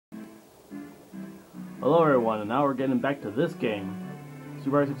Hello everyone, and now we're getting back to this game. Super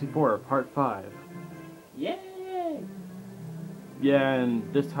Mario 64, Part 5. Yay! Yeah,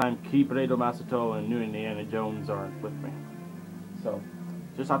 and this time Kipredo Masato and New Indiana Jones aren't with me. So,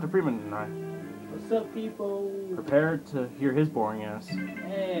 just Dr. Freeman and I. What's up, people? Prepared to hear his boring ass.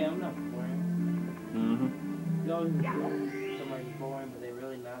 Hey, I'm not boring. Mm-hmm. You always assume somebody's boring, but they're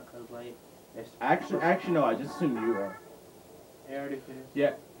really not, because, like, they're Actually, no, I just assumed you are. they already finished.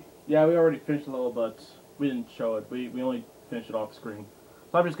 Yeah, we already finished a little, but we didn't show it. We only finished it off screen.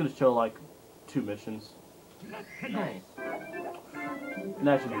 So I'm just gonna show, like, 2 missions. Nice. And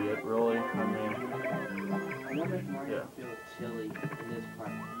that should be it, really. I mean, I wonder if Mario feels chilly in this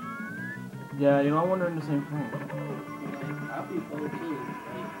part. yeah, you know, I'm wondering the same thing. Like, I'll be cold, too.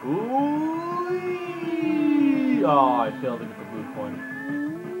 Like, Ooh! Oh, I failed to get the blue coin.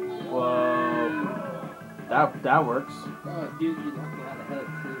 Whoa. That works. oh, dude, you knocked me out of hell,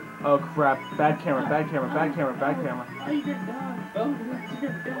 too. Oh crap. Bad camera, bad camera, bad camera, bad camera. Oh, you're done. Oh,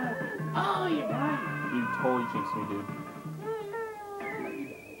 you're done. Oh, you're done. You totally jinxed me, dude.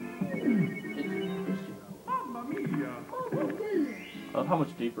 I love how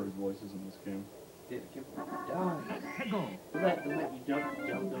much deeper his voice is in this game. Dude, you're done. Let you jumped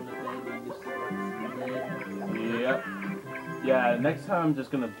on the bed and you just like Yep. Yeah, next time I'm just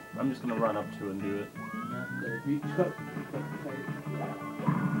gonna run up to it and do it. Like, yeah.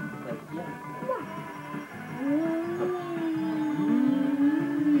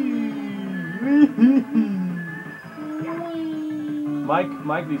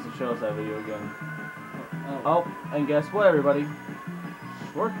 Mike needs to show us that video again. Oh. Oh, and guess what, everybody?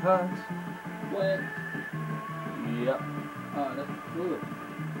 Shortcut. What? Yep. Oh, that's cool.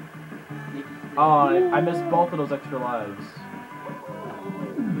 Oh, I missed both of those extra lives.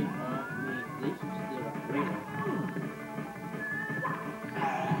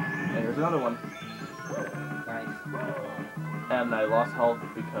 And here's another one. Nice. And I lost health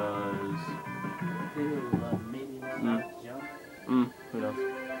because... Maybe it's not jump. Who knows?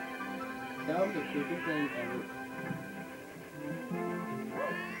 That was the quickest thing ever.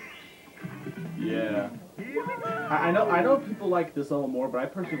 Yeah. I know people like this level more, but I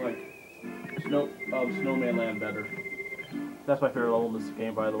personally like Snowman Land better. That's my favorite level in this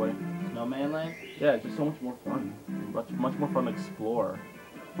game, by the way. Snowman Land? Yeah, it's just so much more fun. Much more fun to explore.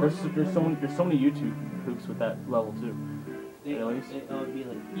 There's so many YouTube hoops with that level too. It would be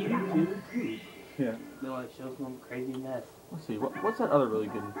like YouTube poop. Yeah. They'll like show some crazy mess. Let's see, what's that other really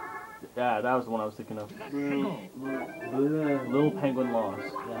good? Yeah, that was the one I was thinking of. Little Penguin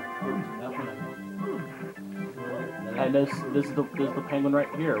Lost. Yeah, that one. And there's the penguin right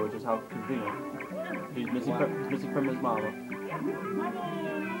here, which is how convenient. He's missing from his mama.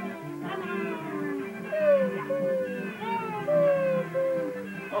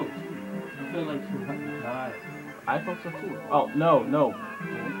 Oh, I feel like you're about to die. I thought so too. Oh no.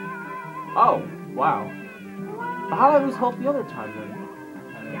 Oh wow. How did I lose health the other time then?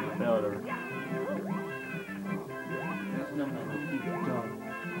 Failure. That's not my keep going.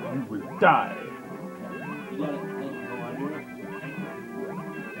 You will die. You gotta go under it.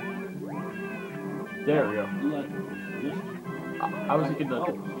 There we go. You like this? I was thinking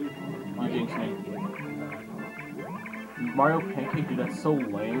you jinxed me. Mario Pancake, dude, that's so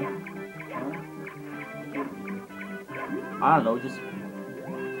lame. I don't know, just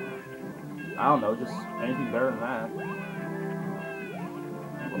anything better than that.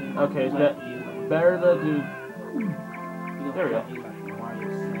 Okay, it's better to do. There we go.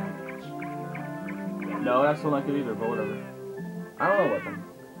 No, that's still not good either, but whatever. I don't know what then.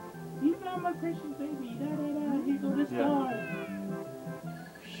 You found my precious baby. Da da da. Here go the star.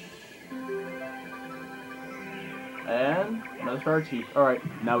 And another star achieved. All right,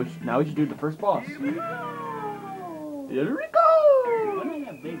 now we should do the first boss. Here we go. What is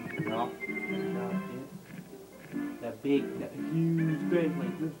that big block? That huge thing,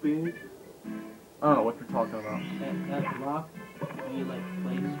 like this big. I don't know what you're talking about. That block, when you like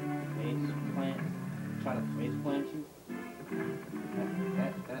face plant, try to face plant you.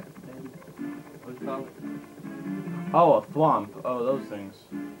 That thing. What do you call it? Oh, a thwomp. Oh, those things.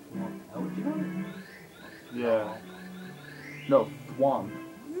 How would you know it? Yeah. No, thwomp.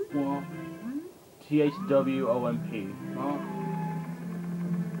 Well, THWOMP. well,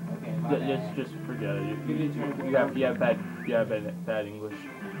 okay, my bad. Just forget it. You did try to You have bad English.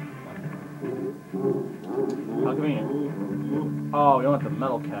 How convenient. Oh, we don't have the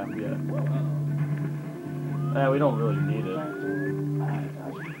metal cap yet. We don't really need it.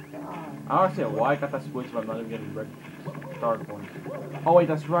 I don't understand why I got that switch, but I'm not even getting red star coins. Oh wait,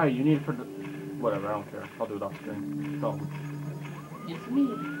 that's right. You need it for the. Whatever, I don't care. I'll do it off screen. Go. It's me.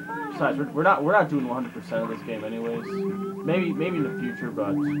 Besides, we're not doing 100% of this game anyways. Maybe in the future,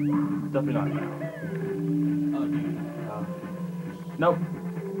 but definitely not now. Oh, dude. Nope.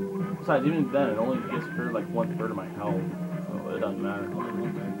 Besides, even then, it only gets rid of like 1/3 of my health, so it doesn't matter. Only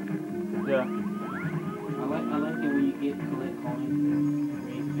 1/3. Yeah. I like it when you collect coins and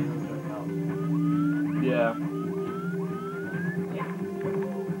raise bills or health. Yeah.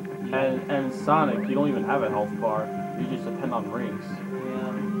 And Sonic, you don't even have a health bar. You just depend on rings.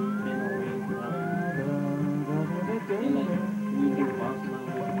 Yeah, depend on rings and health. And like, when you do boss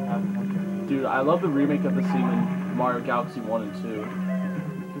levels, you have to. Dude, I love the remake of the scene in Mario Galaxy 1 and 2.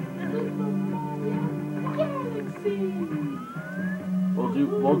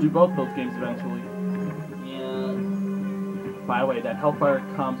 We'll do both those games eventually. Yeah. By the way, that Hellfire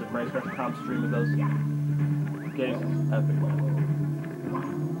comes and Race Rush comes stream of those games is epic, man.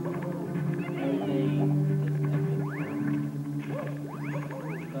 Everything is epic.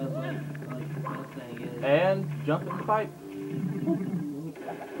 Because like one thing is. And jump in the pipe.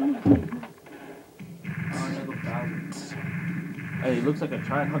 Hey, he looks like a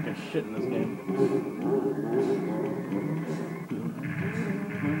giant hunk of shit in this game.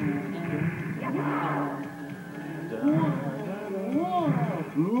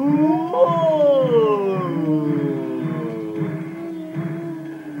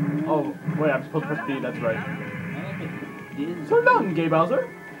 Oh, wait, I'm supposed to press B, that's right. So long, Gay Bowser.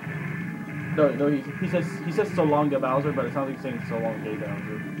 No, he says so long, Gay Bowser, but it sounds like he's saying so long, Gay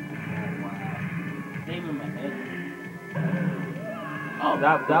Bowser. Name in my head. Oh,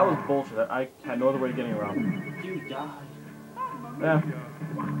 that was bullshit. I had no other way of getting around. You died. Yeah.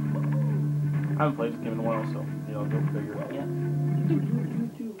 I haven't played this game in a while, so, you know, go figure. Yeah.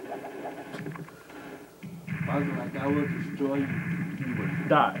 Bowser, like, I will destroy you. You would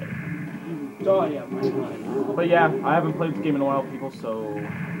die. You will die at my time. But yeah, I haven't played this game in a while, people, so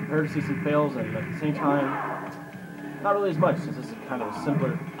prepared to see some fails, and at the same time, not really as much, since this is kind of a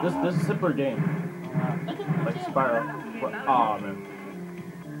simpler, this is a simpler game. Like Spyro. Aw, man.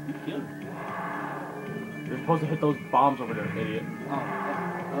 You're supposed to hit those bombs over there, idiot.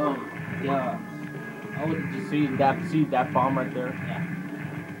 Yeah. I would just See that bomb right there? Yeah.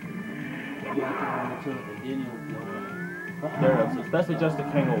 You have to run into it, and then you'll blow up. There it is. It's best to adjust the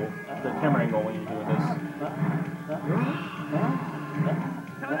camera angle when you're doing this.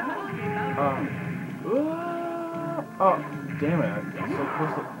 Oh, damn it. I'm so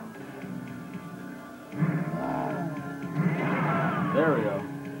close to... There we go.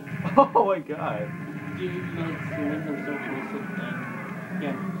 Oh my god. Dude, you know, it's the window so close to the thing.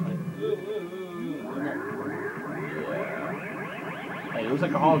 Yeah, like, Hey, it looks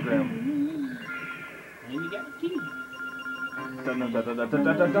like a hologram. and you got a key. Dun, dun, dun, dun, dun,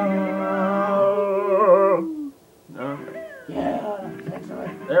 dun, dun, dun. Yeah, that's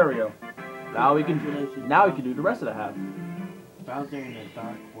right. There we go. Now we can do the rest of the half. Bowser in a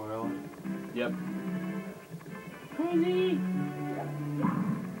dark world. Yep. Crazy.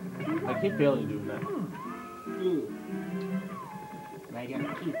 I keep failing doing that. Now you got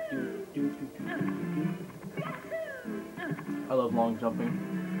a key. I love long jumping.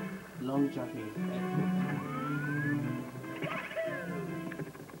 Long jumping is excellent.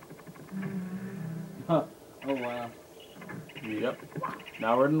 Huh. Oh wow. Yep.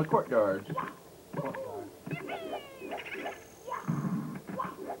 Now we're in the courtyard.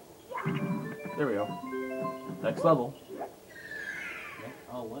 There we go. Next level.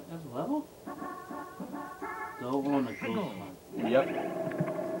 Oh, what? That's a level? Go over on the ghost one. Yep.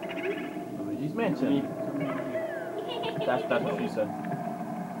 Luigi's Mansion. That's what she said.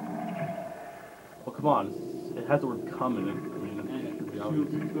 Well, come on. It has the word "come" in it. I mean, to be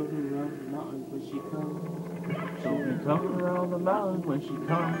honest. She'll be coming around the mountain when she comes. She'll be coming around the mountain when she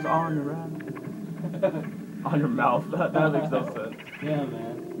comes on your mouth. On your mouth. That makes no sense. Yeah,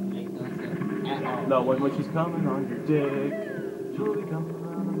 man. Makes no sense at all. No, when she's coming on your dick. She'll be coming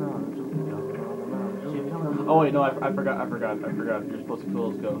around the mountain. She'll be coming around the mountain. She'll be coming. Oh wait, no, I forgot. You're supposed to kill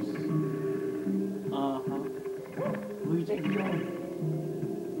those ghosts. Will you take the game?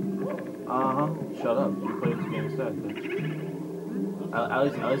 Shut up. You played this game instead. At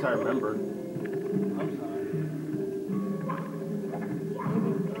least I remember. I'm sorry.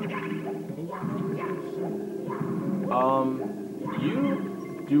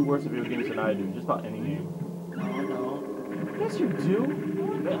 You do worse at video games than I do. Just about any game. No. Yes, you do.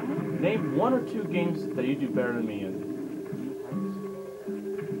 Name one or two games that you do better than me in.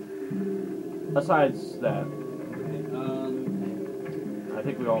 Besides that. I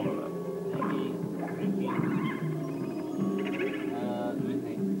think we all know that.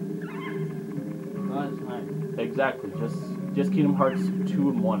 Exactly. Just Just Kingdom Hearts 2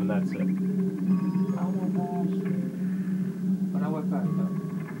 and 1, and that's it. Oh my gosh. But I work hard though.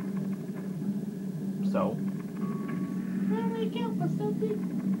 So? Really count for something?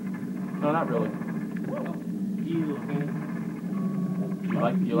 No, not really. Oh, you okay?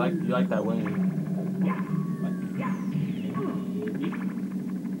 You like that wing.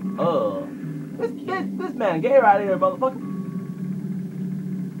 This man gay right here, motherfucker.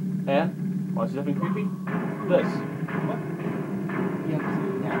 And wanna see something creepy? This. What? Yeah.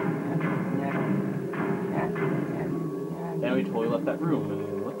 And we totally left that room.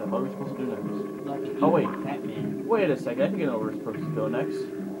 And what the hell are we supposed to do next? Lucky Oh wait. Batman. Wait a second. I think I know where we're supposed to go next.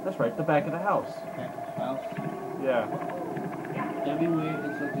 That's right, the back of the house. Back to the house. Yeah. That'd be weird.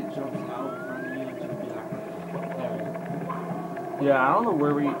 It's like it jumps out in front of you and just be like, there. Yeah, I don't know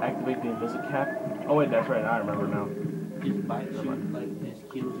where we activate the Invisit Cap. Oh wait, that's right. I remember now. Just bites you, like this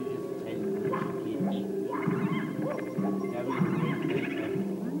kills you instantaneously, but you can't eat. That'd be a weird thing.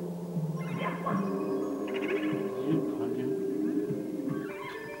 Did you punch him?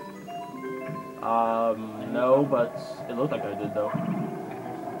 No, but it looked like I did though.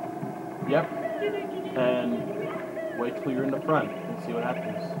 Yep. And wait till you're in the front and see what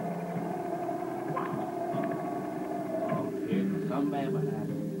happens. Oh, here's something bad about that.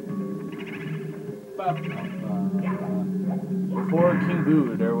 Before King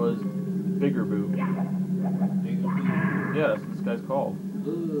Boo, there was Bigger Boo. Bigger boo. Yeah, that's what this guy's called.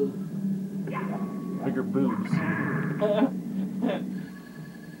 Ugh. Bigger Boobs.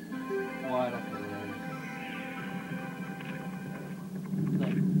 Why that's hilarious.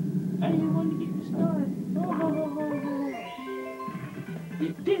 Like, I didn't want to get you started. You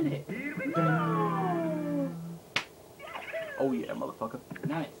did it! Oh yeah, motherfucker.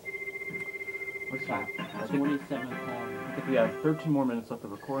 Nice. What's Stop. that? I 27 corners. think we have 13 more minutes left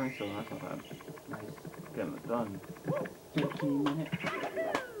of recording, so that's not bad. Nice. Getting it done. 15 minutes.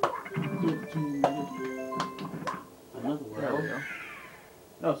 15 minutes. Another There we world. go.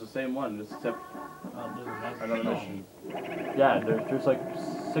 No, it's the same one, just except another mission. mission. Yeah, there's like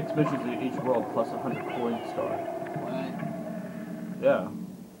 6 missions in each world plus 100 coin star. What? Yeah.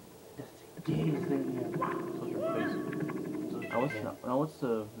 That's the gayest thing ever. Social face. Now what's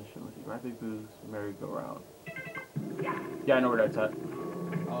the mission with you? Right Big Boo's merry-go-round. Yeah, I know where that's at.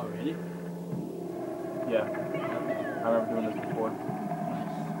 Oh, really? Yeah, Okay. I remember doing this before.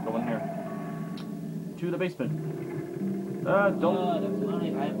 Nice. Go in here. To the basement. Don't. Oh, the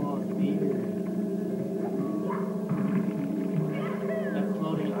floating eyeball is weird. That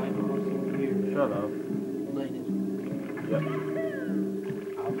floating eyeball is weird. Shut up. Like this. Yep.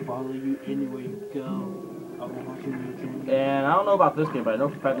 I'll follow you anywhere you go. I will watch you in your dreams. And I don't know about this game, but I know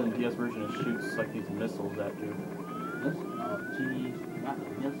for a fact that the DS version it shoots like these missiles at you. Oh, jeez. Not the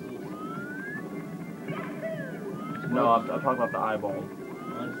missiles. No, I'm talking about the eyeball.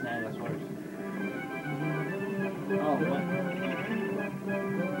 I understand, that's worse. Oh, what?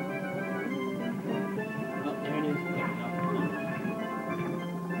 Oh, there it is. Picking up.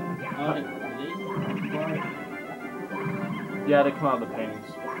 Oh, they Yeah, they come out of the paintings.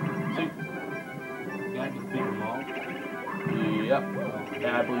 See? You gotta defeat them all. Yep. And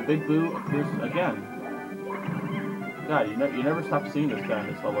I believe Big Boo appears again. God, you never stop seeing this guy in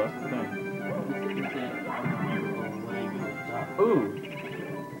this level. That's the thing. Ooh.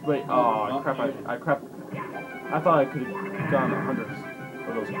 Wait. Oh, crap! crap. I thought I could have gotten 100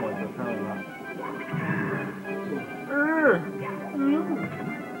 of those coins, but apparently not.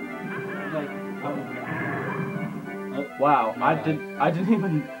 Wow, I didn't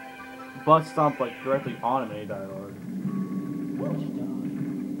even butt stomp like directly on him any dialogue.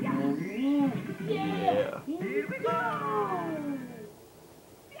 Yeah. Here we go.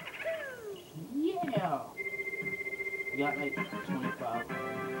 Yeah. You got like 25.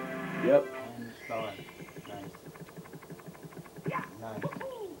 Yep. And start. Nice.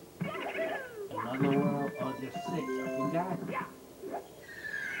 Another world. Oh, there's 6. I forgot.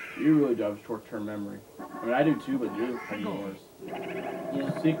 You really do have short-term memory. I mean, I do too, but you're kind of worse.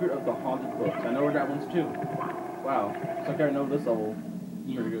 Yeah. Secret of the Haunted Books. I know where that one's too. Wow. It's like I know this level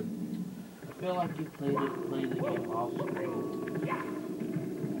pretty good. I feel like you played the game off screen.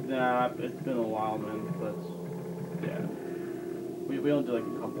 Nah, it's been a while, man. But yeah, we only did like a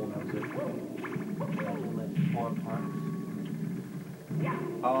couple, and that was it. Like 4 parts.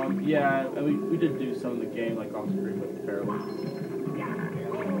 Yeah, and we did do some of the game like off screen, but barely.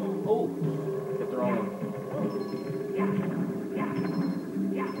 Oh, Get the wrong one.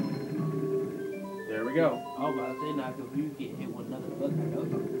 There we go. I was about to say now, if you get hit with another bug,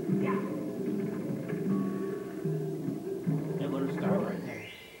 they're gonna start right there.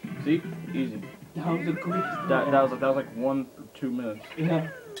 See, easy. That was the quickest. That was like 1 or 2 minutes. Yeah.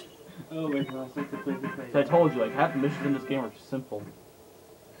 Oh my gosh, that's the quickest thing. So I told you, like, half the missions in this game are simple.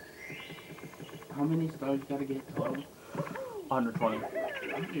 How many stars you gotta get total? 120. Yeah.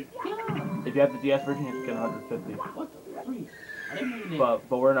 If you have the DS version, you have to get 150. What the freak? I didn't mean it.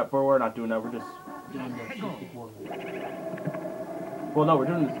 But we're not doing that. We're just Doing the 64. well, no, we're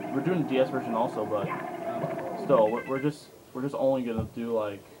doing the DS version also, but still, we're just only gonna do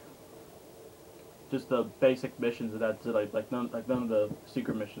like just the basic missions, and that's it. Like none of the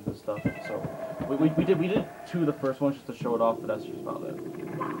secret missions and stuff. So we did 2 of the first ones just to show it off, but that's just about it.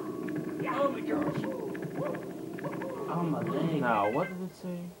 Oh my gosh. Oh my leg. Now, what did it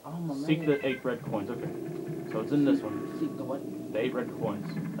say? Oh my leg. Seek the 8 red coins. Okay, so it's in this one. Seek the what? The 8 red coins.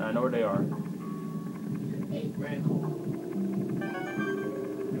 And I know where they are. 8 red coins.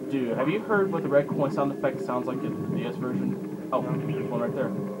 Dude, have you heard what the red coin sound effect sounds like in the DS version? Oh, there's one right there.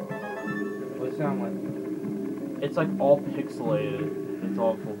 What it sound like? It's like all pixelated. It's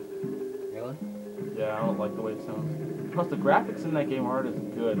awful. Really? Yeah, I don't like the way it sounds. Plus, the graphics in that game art is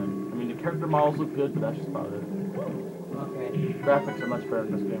good. I mean, the character models look good, but that's just about it. Okay. Graphics are much better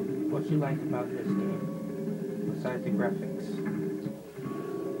in this game. What you like about this game? Besides the graphics?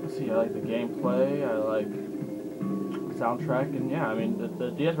 Let's see, I like the gameplay, I like the soundtrack, and yeah, I mean,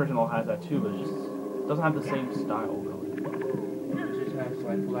 the DS version all has that too, but it just doesn't have the same style, really. It just has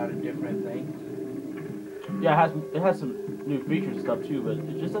like a lot of different things. Yeah, it has some new features and stuff too, but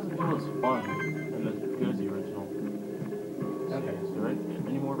it just doesn't feel as fun and as good as the original. Okay. Is there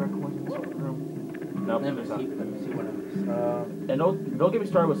any more red coins in this room? Nope, Let me there's not. see what else. And don't get me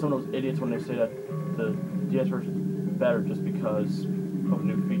started with some of those idiots when they say that the DS version is better just because of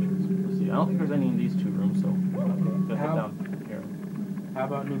new features. Let's see, I don't think there's any in these 2 rooms, so I'm gonna head down here. How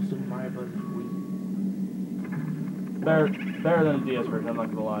about New Super Mario Bros. Wii? Better than the DS version, I'm not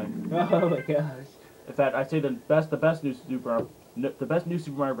gonna lie. Oh my gosh. In fact, I say the best new Super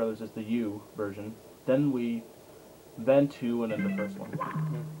Mario Brothers is the U version, then Wii, then 2, and then the first one.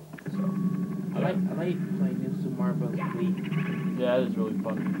 So, I like playing New Super Mario Bros. Wii. yeah, it is really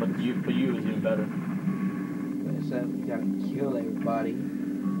fun, but U is even better. Except you gotta kill everybody.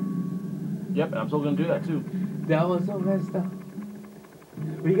 Yep, and I'm still gonna do that too. That was so messed up.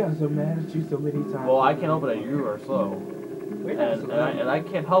 We got so mad at you so many times. Well, I can't help it that you are slow, and I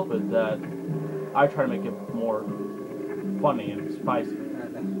can't help it that I try to make it more funny and spicy.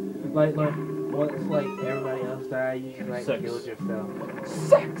 Like once like everybody else died, you just like 6. killed yourself.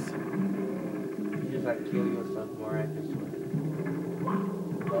 6. You just like kill yourself miraculously.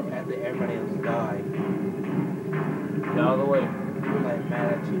 Like after everybody else died, Get out of the way. you're like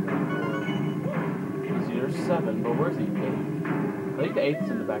mad at you. See, there's 7, but where's the 8th? I think the 8th is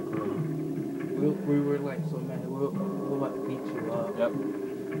in the back room. We were like so mad. We'll like beat you up. Yep.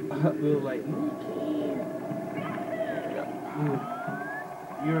 We were like,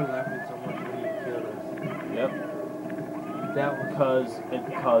 you were laughing so much when you killed us. Yep. That was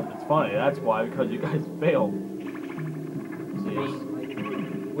Because it's funny. That's why. Because you guys failed. See,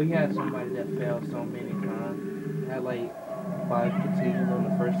 we had somebody that failed so many times. Had like 5 continues on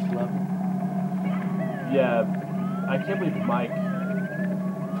the first level. yeah, I can't believe Mike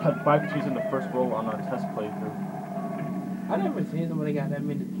had 5 2s in the first roll on our test playthrough. I never seen somebody got that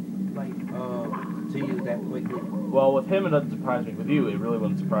many like continues that quickly. Well, with him it doesn't surprise me. With you, it really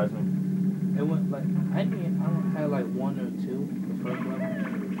wouldn't surprise me. It went like I had like 1 or 2 the first level.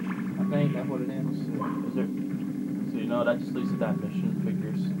 I think that's what it is. Is there? So you know that just leads to that mission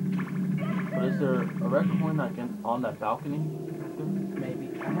figures. But is there a red coin on that balcony? Maybe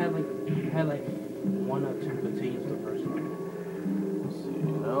I had like 1 or 2 continues the first one. Let's see.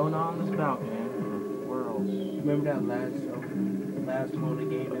 No, not on this balcony. Where else? Remember that last mode of the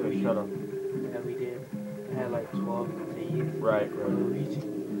game that Okay, we shut up. that we did? It had like 12 continues. Right. Luigi.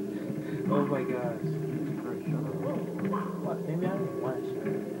 Oh my gosh. Great, shut up. What? Maybe I don't watch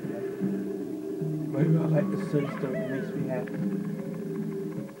it. Maybe I like the silly stuff that makes me happy.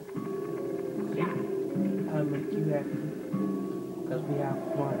 See? I make you happy. Because we have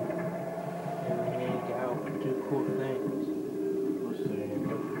fun. And we hang out and do cool things. Let's see.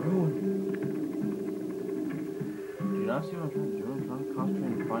 Ruin. Do you not see what I'm trying to do? I'm trying to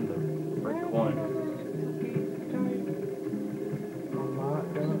concentrate and find the red coin. I'm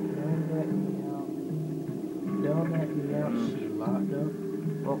locked up. Don't let me out. She locked up.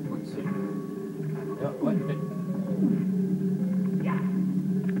 Well, let's see. What?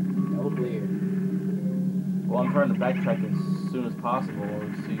 That was weird. Well, I'm trying to backtrack as soon as possible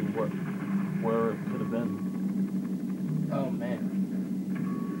and see where it could have been. Oh man.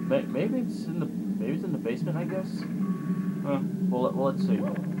 Maybe it's in the basement, I guess. Well, let's see.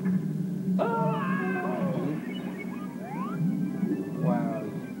 Wow,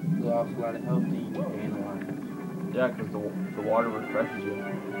 you lost a lot of health and you gained a lot. Yeah, because the water refreshes you.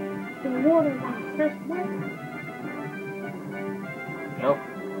 The water refresh what? Nope.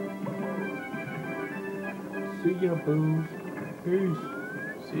 See ya, booze. Peace.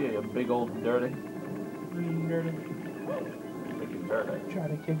 See ya, you big old dirty. Dirty. Freaking dirty. Try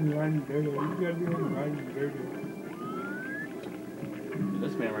to catch me riding dirty. You gotta be riding dirty.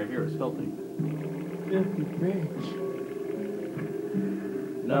 This man right here is filthy. Filthy bitch.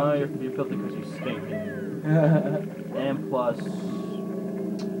 No, you're filthy because you stink. And plus,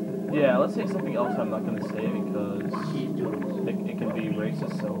 yeah, let's say something else I'm not gonna say because Cheese doodles. it can be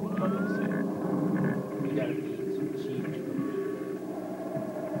racist, so I'm not gonna say it. You gotta eat some cheese doodles.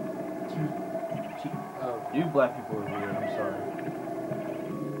 Cheese. Oh. You black people are weird, I'm sorry.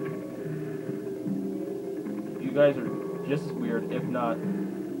 You guys are just as weird, if not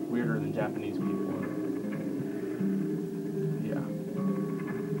weirder than Japanese people are. Yeah.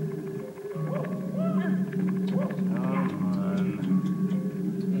 Come on.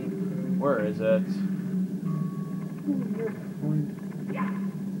 Where is it?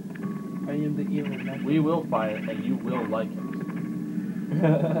 I am the evil man. We will find it, and you will like it.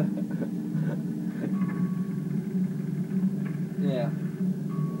 Yeah.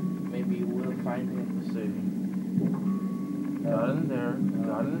 Maybe you will find it. Let's see. Got it in there.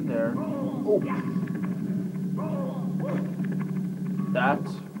 Got it in there. Oh. That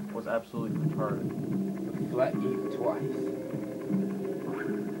was absolutely retarded. Flat Eve twice.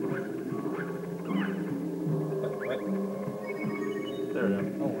 There we go.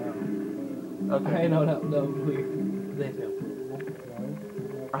 Oh wow. Okay. I know that was weird. They feel.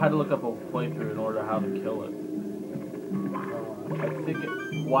 I had to look up a playthrough in order how to kill it. I think it.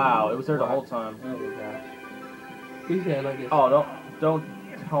 Wow, it was there the whole time. Oh my gosh. He said like this. Oh, don't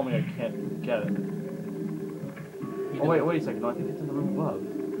tell me I can't get it. Oh wait a second. No, I think it's in the room above.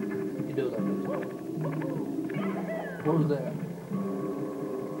 You do it like this. What was that?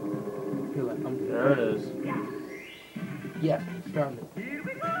 You're like, There it is. Yes, found it.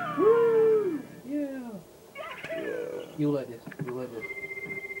 Woo! Yeah. You like this. You like this.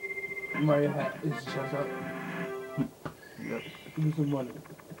 Mario hat is just up. Yep. Give me some money.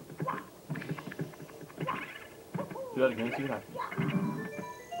 Do that again. See what happens.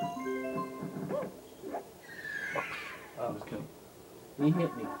 I'm just kidding. He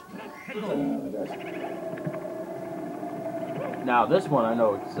hit me. Now this one I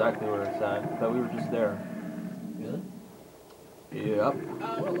know exactly where it's at. But we were just there. Really? Yep.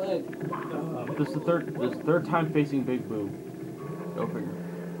 Oh, my leg. This is the third time facing Big Boo. Go figure.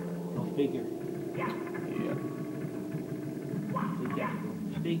 Go figure. Yeah.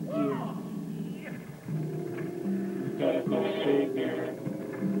 We gotta go figure.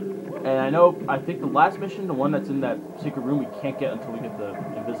 And I think the last mission, the one that's in that secret room, we can't get until we get the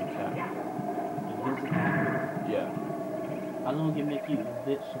Invisicat. Yeah. How long can it make you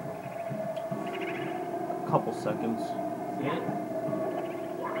invincible? A couple seconds. See it?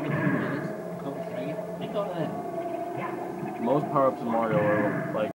 Maybe 2 minutes, a couple seconds. Think of that. Most power-ups in Mario are like